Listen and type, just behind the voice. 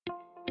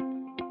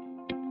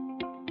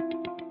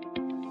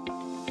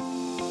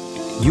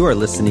You are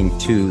listening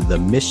to the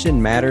Mission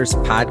Matters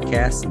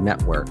Podcast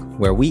Network,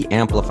 where we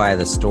amplify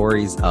the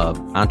stories of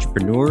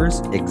entrepreneurs,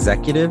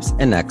 executives,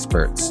 and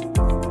experts.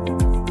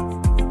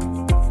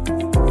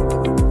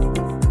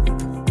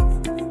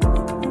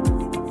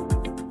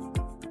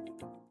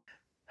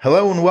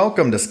 Hello and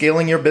welcome to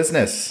Scaling Your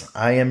Business.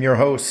 I am your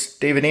host,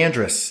 David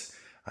Andrus.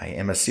 I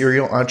am a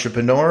serial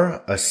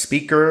entrepreneur, a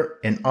speaker,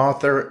 an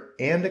author,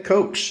 and a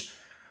coach.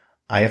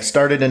 I have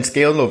started and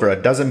scaled over a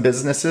dozen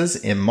businesses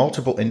in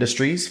multiple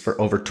industries for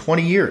over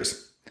 20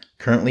 years.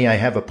 Currently, I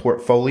have a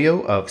portfolio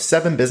of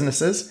 7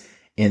 businesses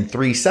in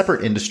 3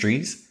 separate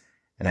industries,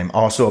 and I'm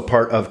also a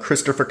part of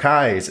Christopher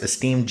Kai's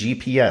esteemed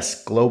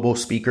GPS global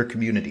speaker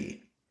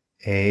community.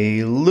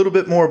 A little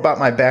bit more about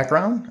my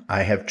background.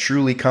 I have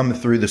truly come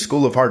through the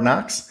school of hard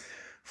knocks.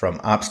 From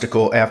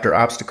obstacle after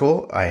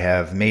obstacle, I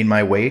have made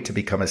my way to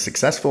become a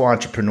successful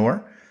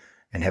entrepreneur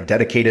and have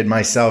dedicated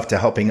myself to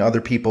helping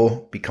other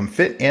people become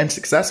fit and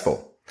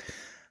successful.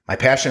 My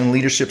passion and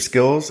leadership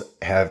skills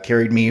have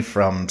carried me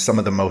from some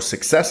of the most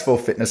successful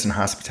fitness and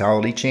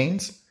hospitality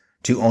chains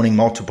to owning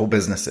multiple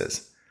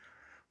businesses.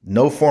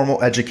 No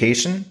formal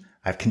education,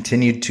 I've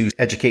continued to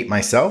educate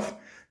myself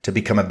to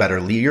become a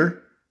better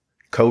leader,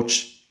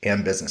 coach,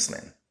 and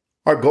businessman.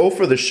 Our goal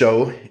for the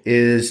show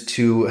is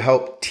to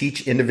help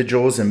teach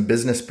individuals and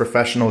business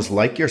professionals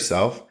like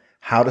yourself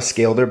how to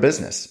scale their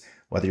business.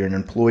 Whether you're an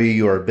employee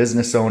or a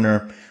business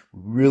owner,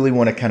 really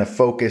want to kind of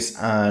focus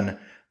on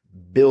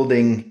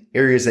building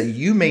areas that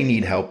you may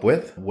need help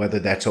with, whether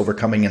that's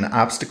overcoming an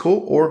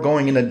obstacle or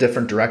going in a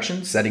different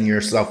direction, setting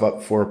yourself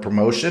up for a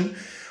promotion,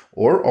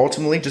 or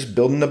ultimately just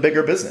building a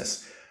bigger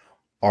business.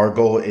 Our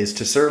goal is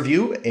to serve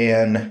you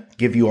and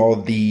give you all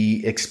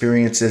the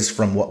experiences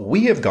from what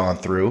we have gone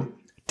through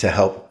to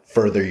help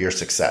further your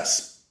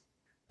success.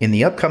 In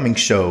the upcoming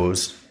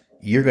shows,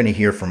 you're going to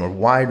hear from a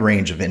wide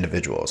range of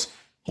individuals,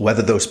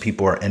 whether those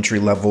people are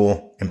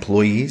entry-level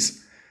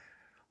employees,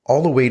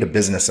 all the way to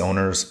business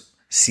owners,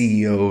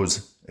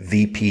 CEOs,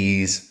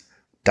 VPs,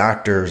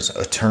 doctors,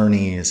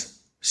 attorneys,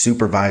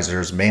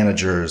 supervisors,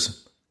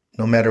 managers.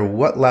 No matter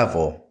what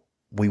level,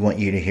 we want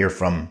you to hear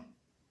from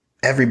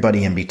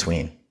everybody in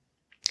between,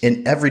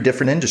 in every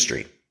different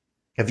industry.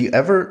 Have you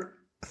ever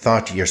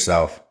thought to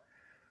yourself,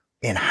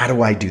 man, how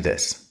do I do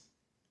this?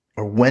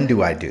 Or when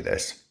do I do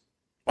this?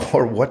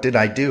 Or what did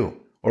I do?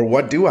 Or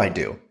what do I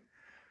do?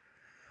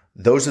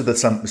 Those are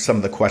some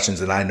of the questions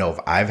that I know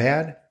I've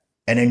had.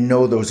 And I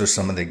know those are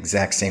some of the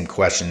exact same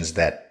questions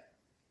that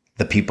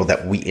the people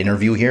that we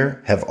interview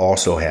here have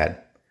also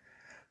had.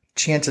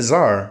 Chances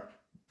are,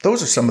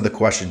 those are some of the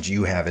questions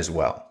you have as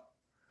well.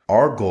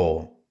 Our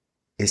goal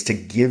is to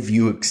give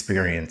you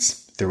experience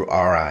through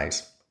our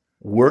eyes.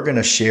 We're going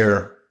to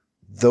share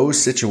those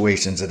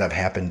situations that have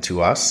happened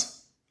to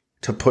us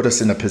to put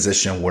us in a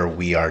position where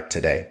we are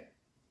today.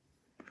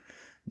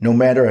 No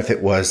matter if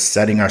it was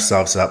setting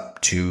ourselves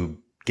up to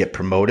get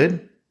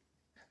promoted,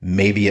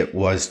 maybe it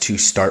was to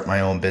start my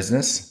own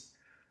business,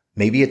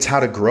 maybe it's how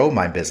to grow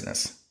my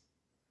business.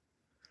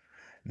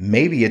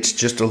 Maybe it's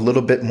just a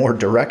little bit more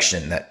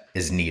direction that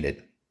is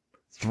needed.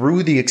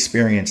 Through the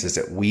experiences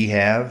that we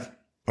have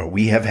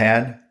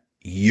had,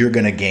 you're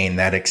going to gain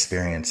that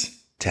experience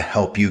to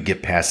help you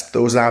get past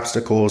those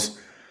obstacles,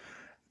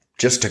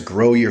 just to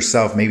grow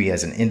yourself maybe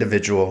as an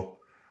individual,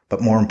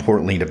 but more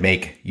importantly, to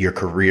make your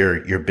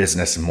career, your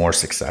business more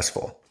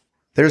successful.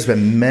 There's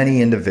been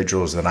many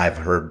individuals that I've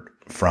heard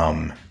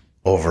from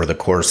over the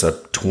course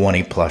of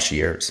 20 plus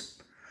years.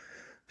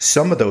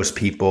 Some of those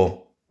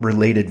people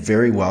related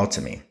very well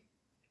to me,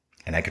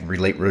 and I could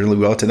relate really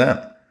well to them.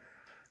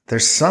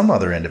 There's some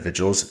other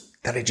individuals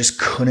that I just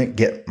couldn't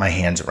get my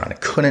hands around. I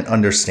couldn't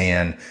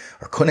understand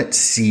or couldn't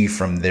see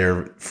from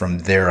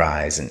their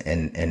eyes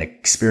and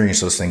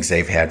experience those things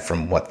they've had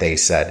from what they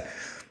said,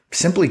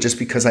 simply just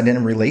because I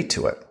didn't relate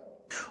to it.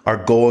 Our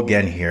goal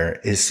again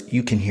here is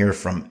you can hear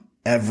from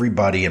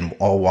everybody in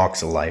all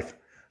walks of life.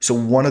 So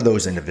one of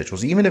those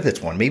individuals, even if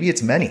it's one, maybe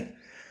it's many,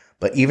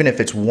 but even if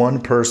it's one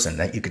person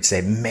that you could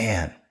say,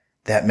 man,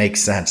 that makes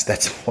sense.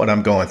 That's what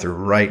I'm going through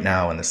right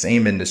now in the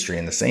same industry,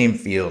 in the same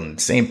field, in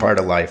the same part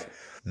of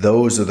life.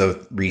 Those are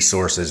the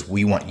resources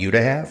we want you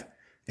to have,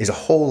 is a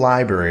whole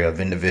library of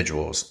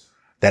individuals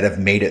that have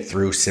made it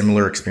through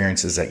similar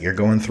experiences that you're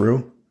going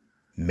through.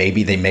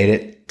 Maybe they made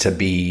it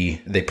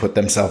they put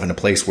themselves in a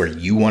place where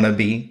you want to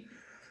be.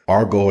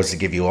 Our goal is to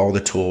give you all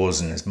the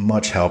tools and as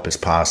much help as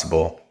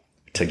possible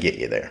to get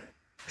you there.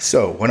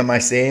 So what am I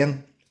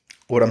saying?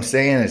 What I'm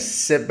saying is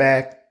sit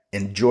back,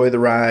 enjoy the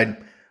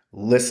ride,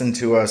 listen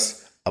to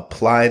us,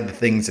 apply the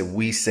things that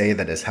we say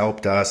that has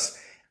helped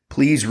us.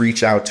 Please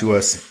reach out to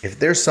us. If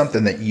there's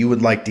something that you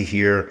would like to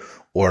hear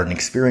or an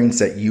experience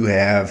that you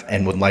have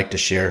and would like to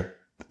share,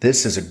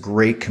 this is a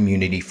great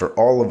community for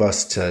all of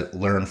us to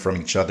learn from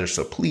each other.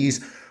 So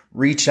please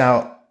reach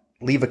out,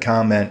 leave a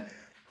comment,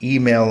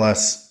 email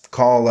us,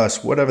 call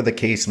us, whatever the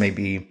case may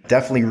be.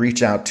 Definitely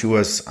reach out to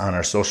us on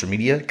our social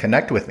media.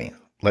 Connect with me.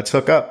 Let's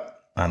hook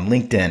up on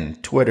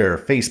LinkedIn, Twitter,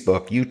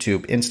 Facebook,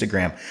 YouTube,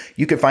 Instagram.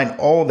 You can find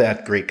all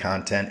that great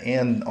content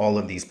and all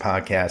of these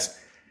podcasts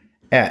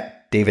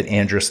at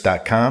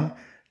davidandras.com,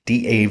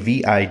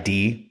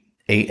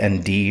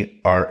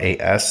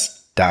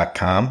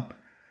 DAVIDANDRAS.com.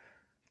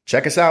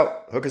 Check us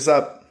out. Hook us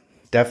up.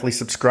 Definitely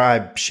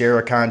subscribe. Share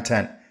our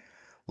content.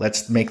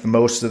 Let's make the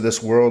most of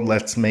this world.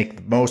 Let's make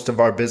the most of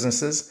our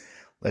businesses.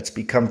 Let's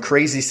become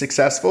crazy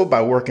successful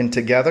by working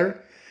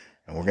together.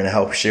 And we're going to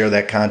help share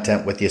that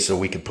content with you so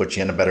we can put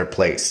you in a better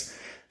place.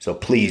 So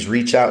please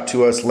reach out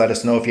to us. Let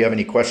us know if you have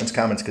any questions,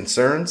 comments,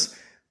 concerns.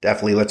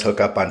 Definitely let's hook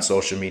up on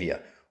social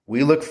media.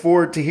 We look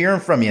forward to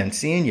hearing from you and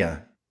seeing you.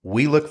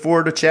 We look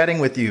forward to chatting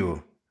with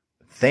you.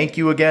 Thank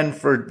you again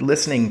for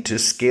listening to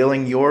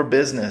Scaling Your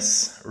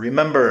Business.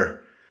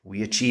 Remember,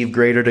 we achieve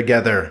greater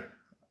together.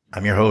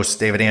 I'm your host,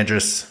 David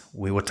Andras.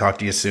 We will talk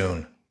to you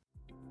soon.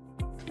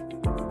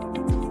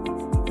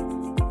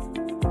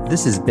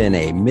 This has been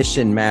a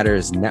Mission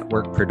Matters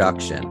Network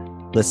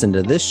production. Listen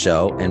to this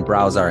show and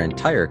browse our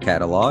entire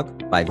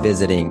catalog by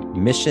visiting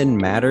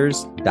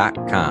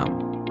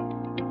missionmatters.com.